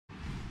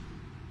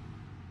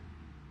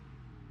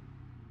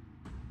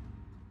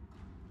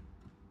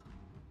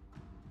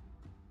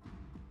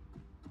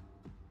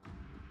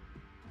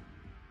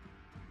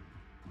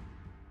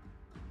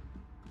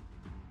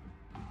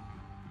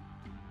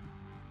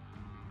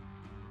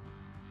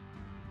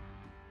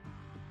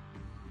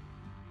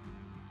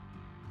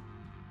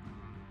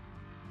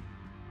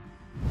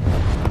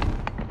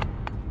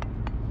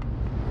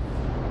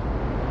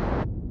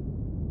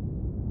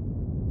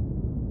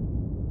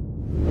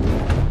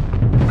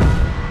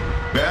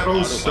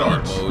Battle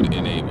starts. Mode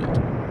enabled.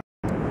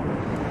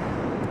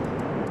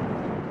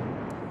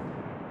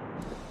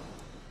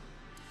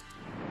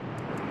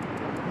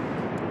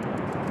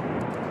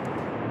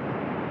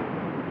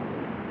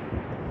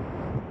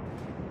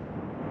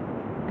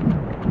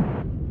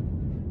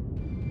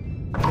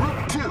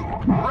 Group 2,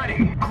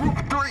 ready. Group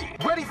 3,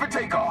 ready for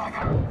takeoff.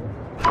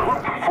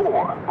 Group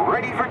 4,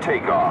 ready for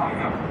takeoff.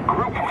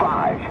 Group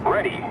 5,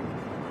 ready.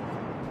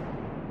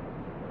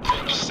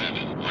 Group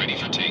 7, ready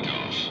for takeoff.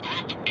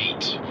 Group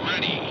 8,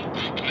 ready.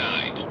 Group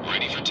 9,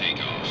 ready for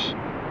takeoff.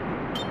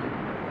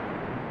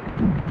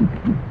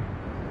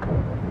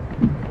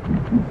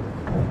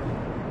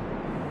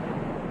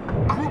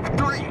 Group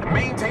 3,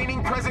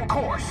 maintaining present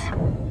course.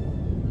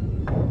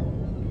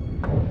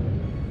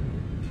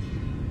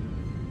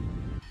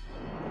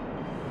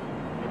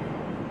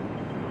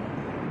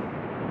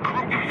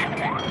 Group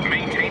 4,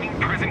 maintaining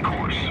present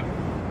course.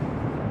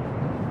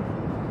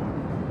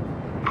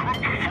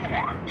 Group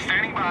 4,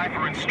 standing by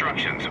for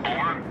instructions,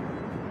 over.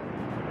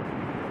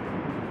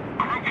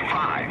 Group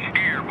 5,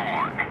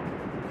 airborne.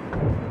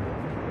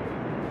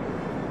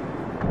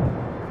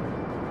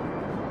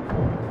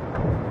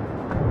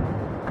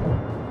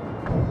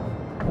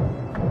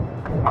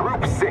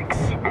 Group 6,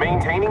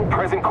 maintaining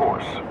present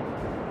course.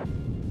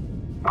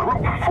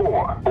 Group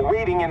 4,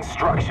 awaiting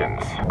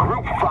instructions.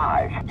 Group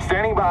 5,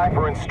 standing by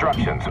for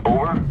instructions,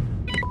 over.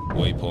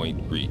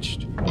 Waypoint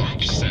reached.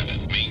 Group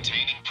 7,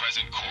 maintaining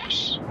present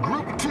course.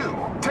 Group 2,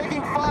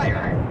 taking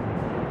fire.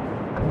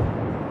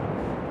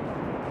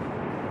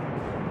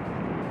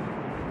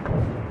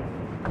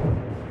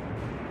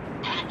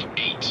 Group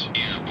 8,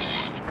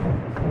 airborne.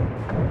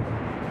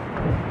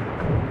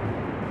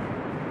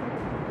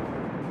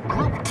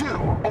 Group 2,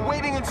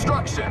 awaiting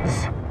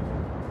instructions.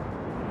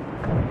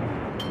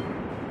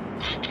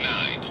 Group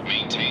 9,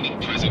 maintaining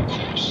present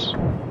course.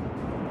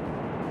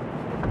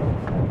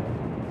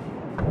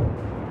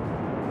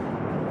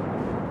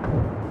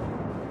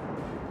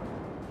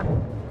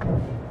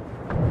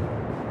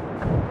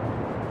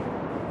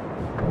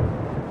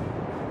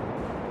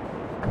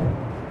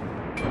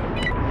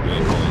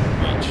 Waypoint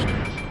reached.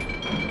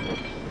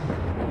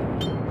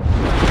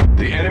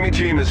 The enemy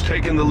team has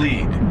taken the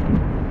lead.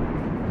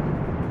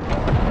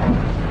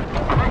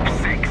 Group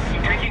 6,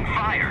 taking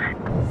fire.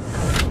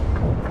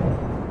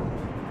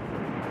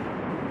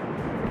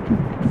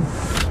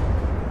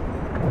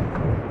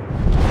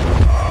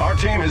 Our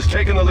team has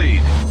taken the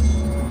lead.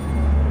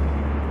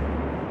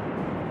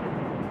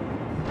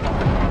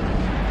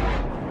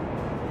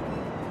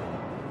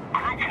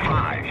 Group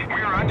 5,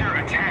 we're under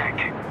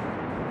attack.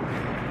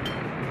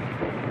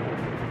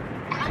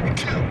 Group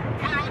 2,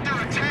 we're under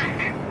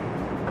attack.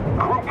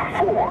 Group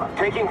 4,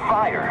 taking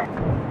fire.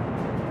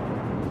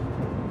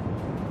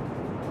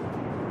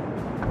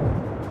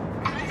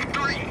 Group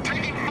 3,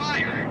 taking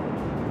fire.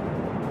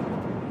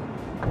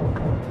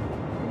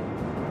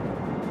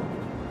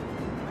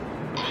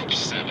 Group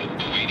 7,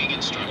 awaiting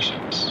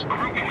instructions.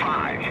 Group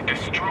 5,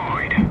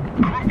 destroyed.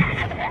 Group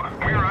 4,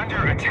 we're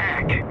under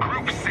attack.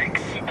 Group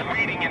 6,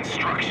 awaiting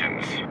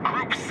instructions.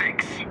 Group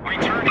 6,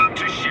 returning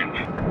to ship.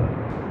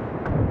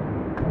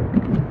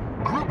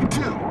 Group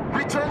 2,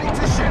 returning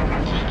to ship.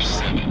 Group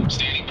 7,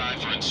 standing by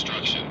for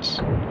instructions.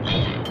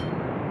 Over.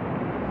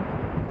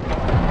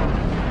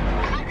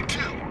 Group 2,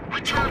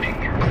 returning.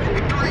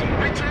 Group 3,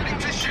 returning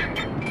to ship.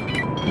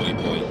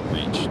 Waypoint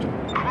reached.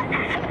 Group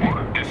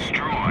 4,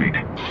 destroyed.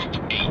 Group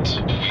 8,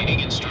 awaiting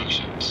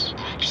instructions.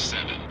 Group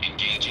 7,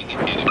 engaging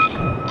enemy.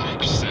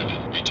 Group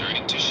 7,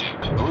 returning to ship.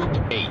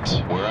 Group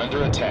 8, we're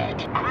under attack.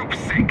 Group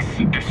 6,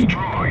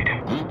 destroyed.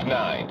 Group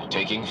 9,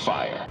 taking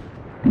fire.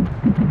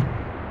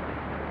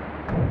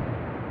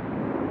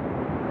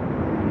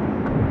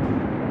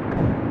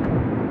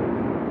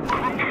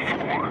 Group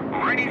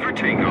 4, ready for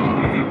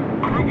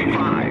takeoff. Group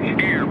 5,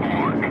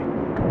 airborne.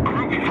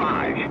 Group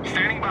 5,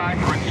 standing by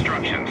for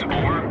instructions,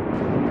 over.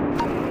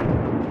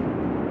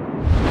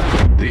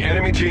 The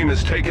enemy team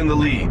has taken the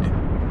lead.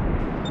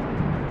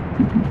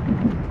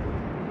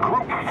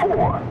 Group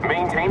 4,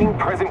 maintaining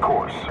present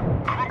course.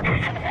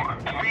 Group 4,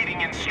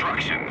 awaiting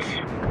instructions.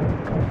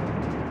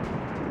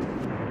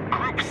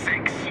 Group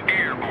 6,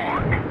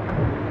 airborne.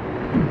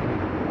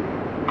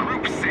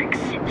 Group 6,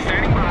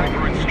 standing by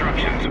for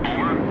instructions,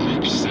 over.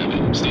 Group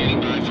 7,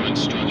 standing by for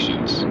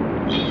instructions.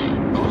 Over.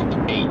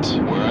 Group 8,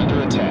 we're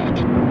under attack.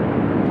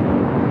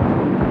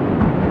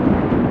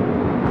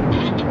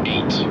 Group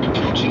 8,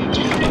 approaching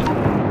target.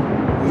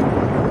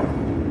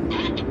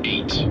 Group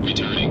 8,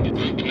 returning.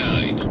 Group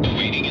 9,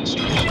 awaiting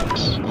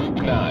instructions. Group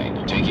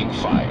 9, taking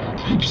fire.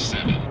 Group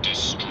 7,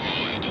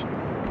 destroyed.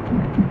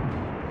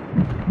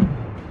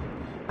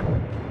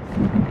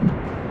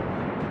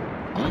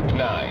 Group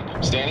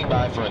 9, standing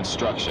by for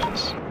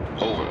instructions.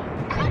 Over.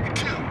 Group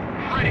 2,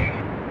 ready.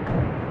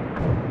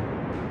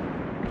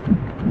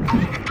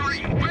 Group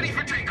 3, ready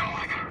for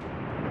takeoff.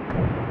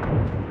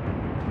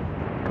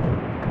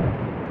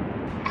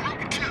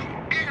 Group 2,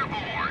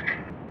 airborne.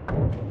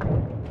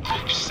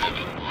 Group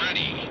 7,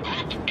 ready.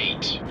 Group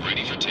 8,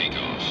 ready for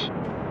takeoff.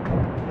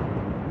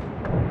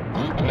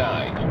 Group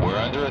 9, we're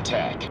under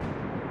attack.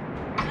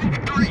 Group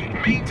 3,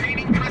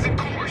 maintaining present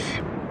course.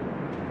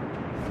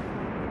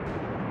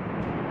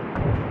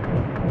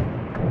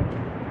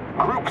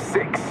 Group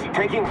 6,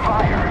 taking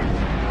fire.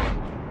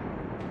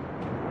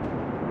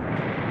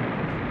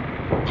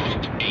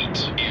 Group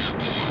 8,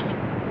 airborne.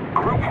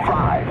 Group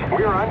 5,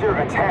 we're under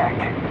attack.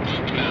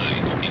 Group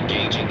 9,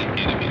 engaging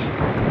enemy.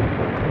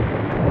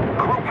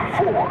 Group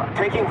 4,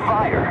 taking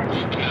fire.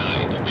 Group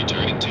 9,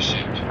 returning to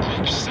ship.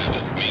 Group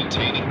 7,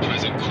 maintaining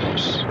present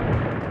course.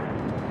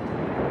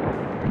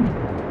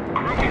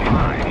 Group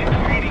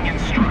 5, waiting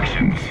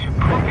instructions.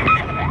 Group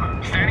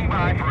 4, standing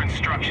by for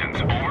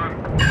instructions. Over.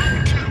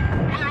 Group 2,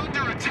 we're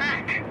under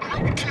attack.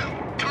 Group 2,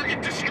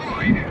 target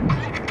destroyed.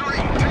 Group 3,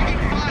 taking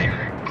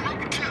fire.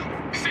 Group 2,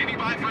 standing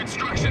by for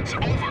instructions.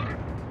 Over.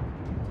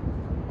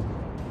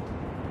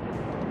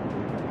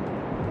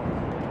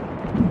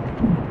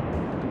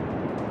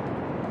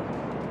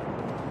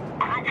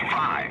 Group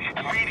 5,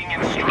 awaiting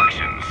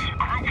instructions.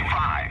 Group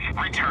 5,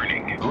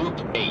 returning. Group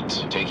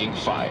 8, taking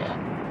fire.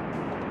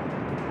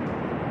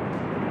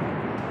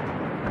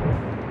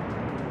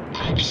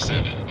 Group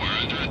 7, we're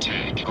under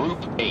attack.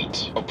 Group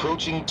 8,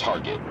 approaching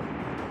target.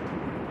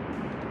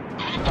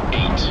 Group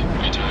 8,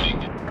 returning.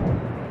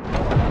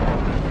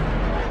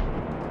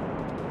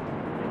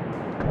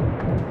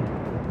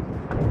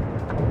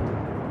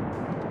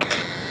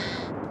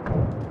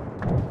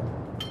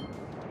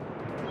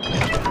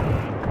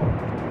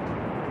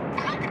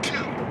 Group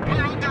 2,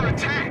 we're under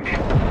attack.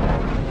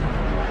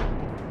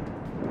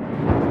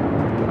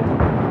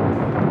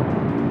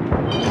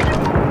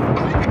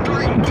 Group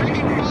 3,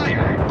 taking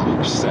fire.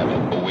 Group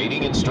 7,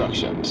 awaiting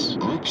instructions.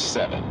 Group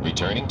 7,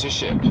 returning to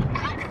ship.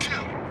 Group 2,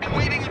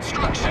 awaiting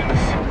instructions.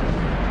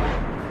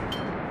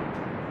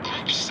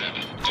 Group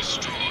 7,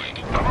 destroyed.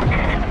 Group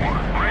 4,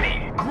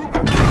 ready. Group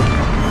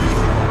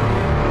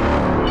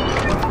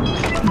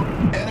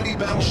Enemy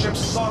battleship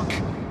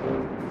sunk.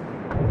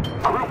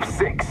 Group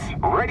 6,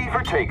 ready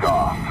for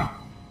takeoff.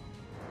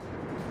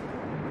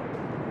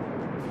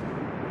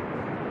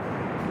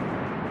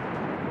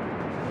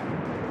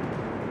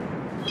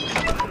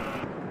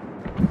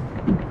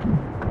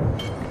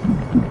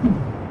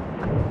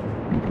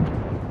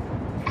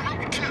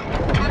 Group 2,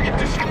 target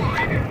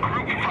destroyed.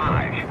 Group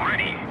 5,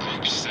 ready.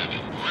 Group 7,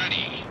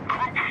 ready.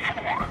 Group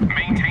 4,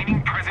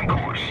 maintaining present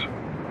course.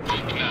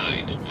 Group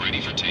 9,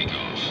 ready for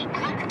takeoff.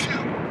 Group 2,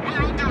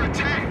 we're under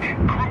attack.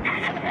 Group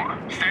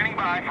 4, standing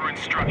by for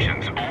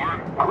instructions. Over.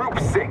 Group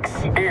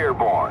 6,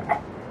 airborne.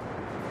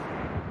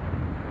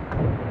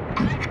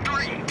 Group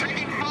 3,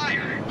 taking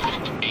fire.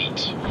 Group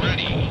 8,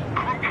 ready.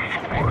 Group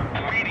 4,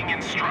 awaiting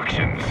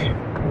instructions.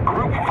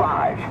 Group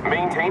 5,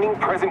 maintaining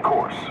present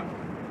course.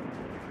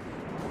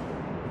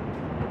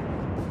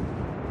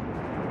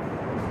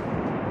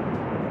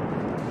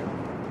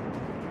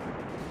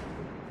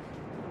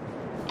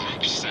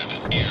 Group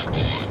 7,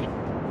 airborne.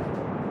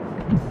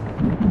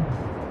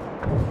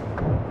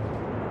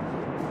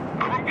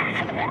 Group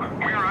 4,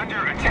 we're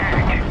under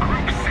attack.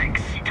 Group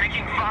 6,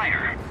 taking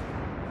fire.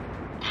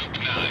 Group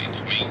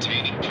 9,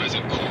 maintaining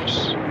present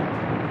course.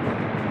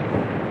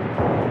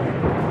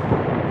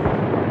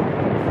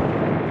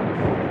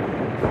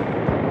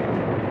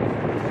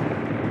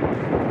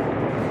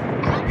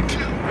 Group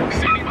 2,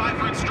 standing by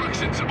for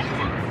instructions.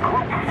 Over.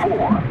 Group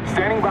 4,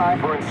 standing by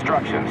for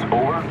instructions.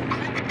 Over.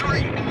 Group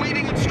 3,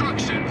 awaiting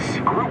instructions.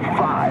 Group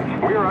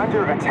 5, we're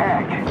under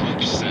attack.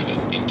 Group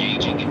 7,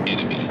 engaging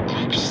enemy.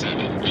 Group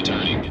 7,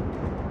 returning.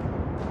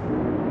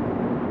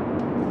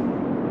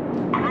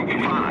 Group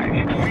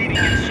 5, awaiting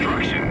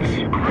instructions.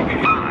 Group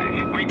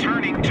 5,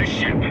 returning to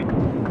ship.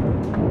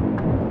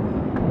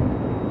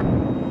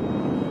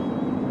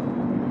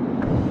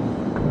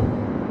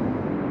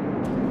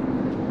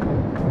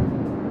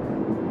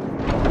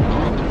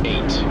 Group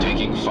 8,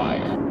 taking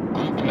fire.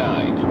 Group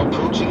 9,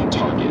 approaching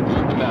target.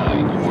 Group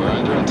 9, we're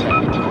under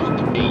attack.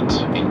 Group 8,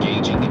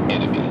 engaging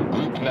enemy.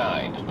 Group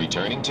 9,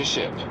 returning to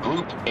ship.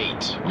 Group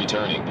 8,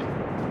 returning.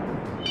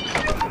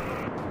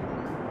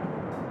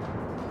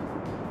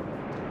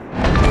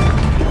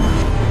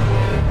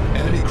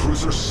 Enemy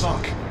cruiser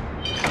sunk.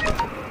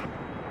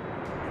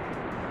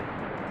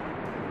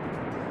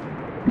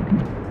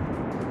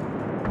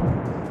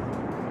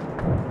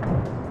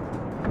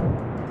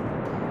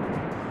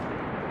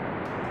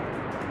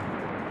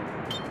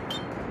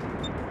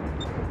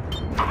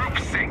 Group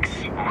 6,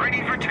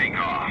 ready for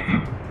takeoff.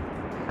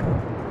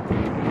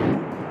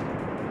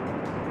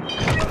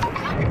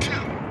 Group 2,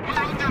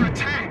 we're under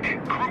attack.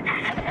 Group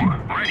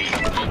 4, ready.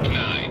 Group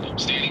 9,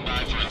 standing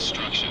by for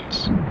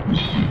instructions.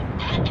 Over.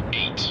 Group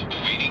 8,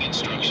 awaiting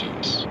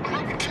instructions.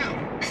 Group 2,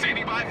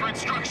 standing by for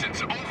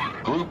instructions.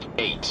 Over. Group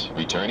 8,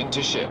 returning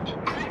to ship.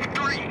 Group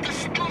 3,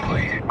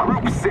 destroyed.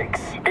 Group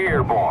 6,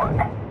 airborne.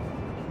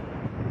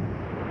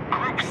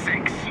 Group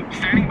 6,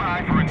 standing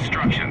by for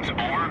instructions.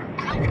 Over.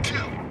 Group 2,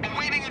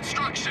 awaiting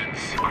instructions.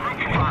 Group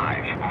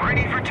 5,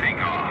 ready for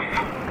takeoff.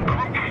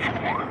 Group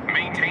 4,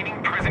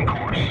 maintaining present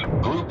course.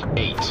 Group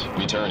 8,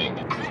 returning.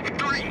 Group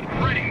 3,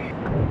 ready.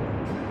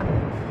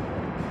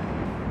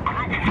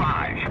 Group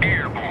 5,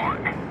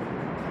 airborne.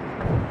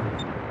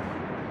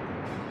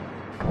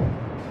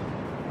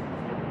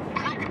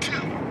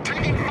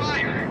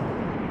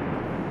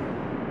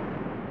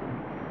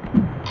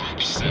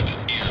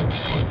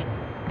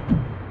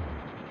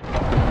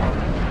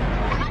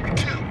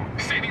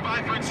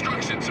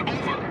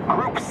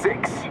 Group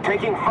 6,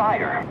 taking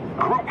fire.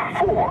 Group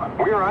 4,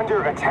 we're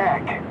under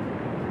attack.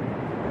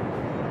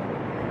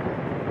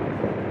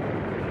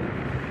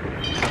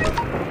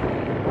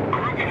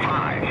 Group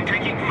 5,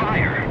 taking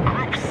fire.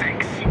 Group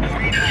 6,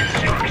 awaiting instructions.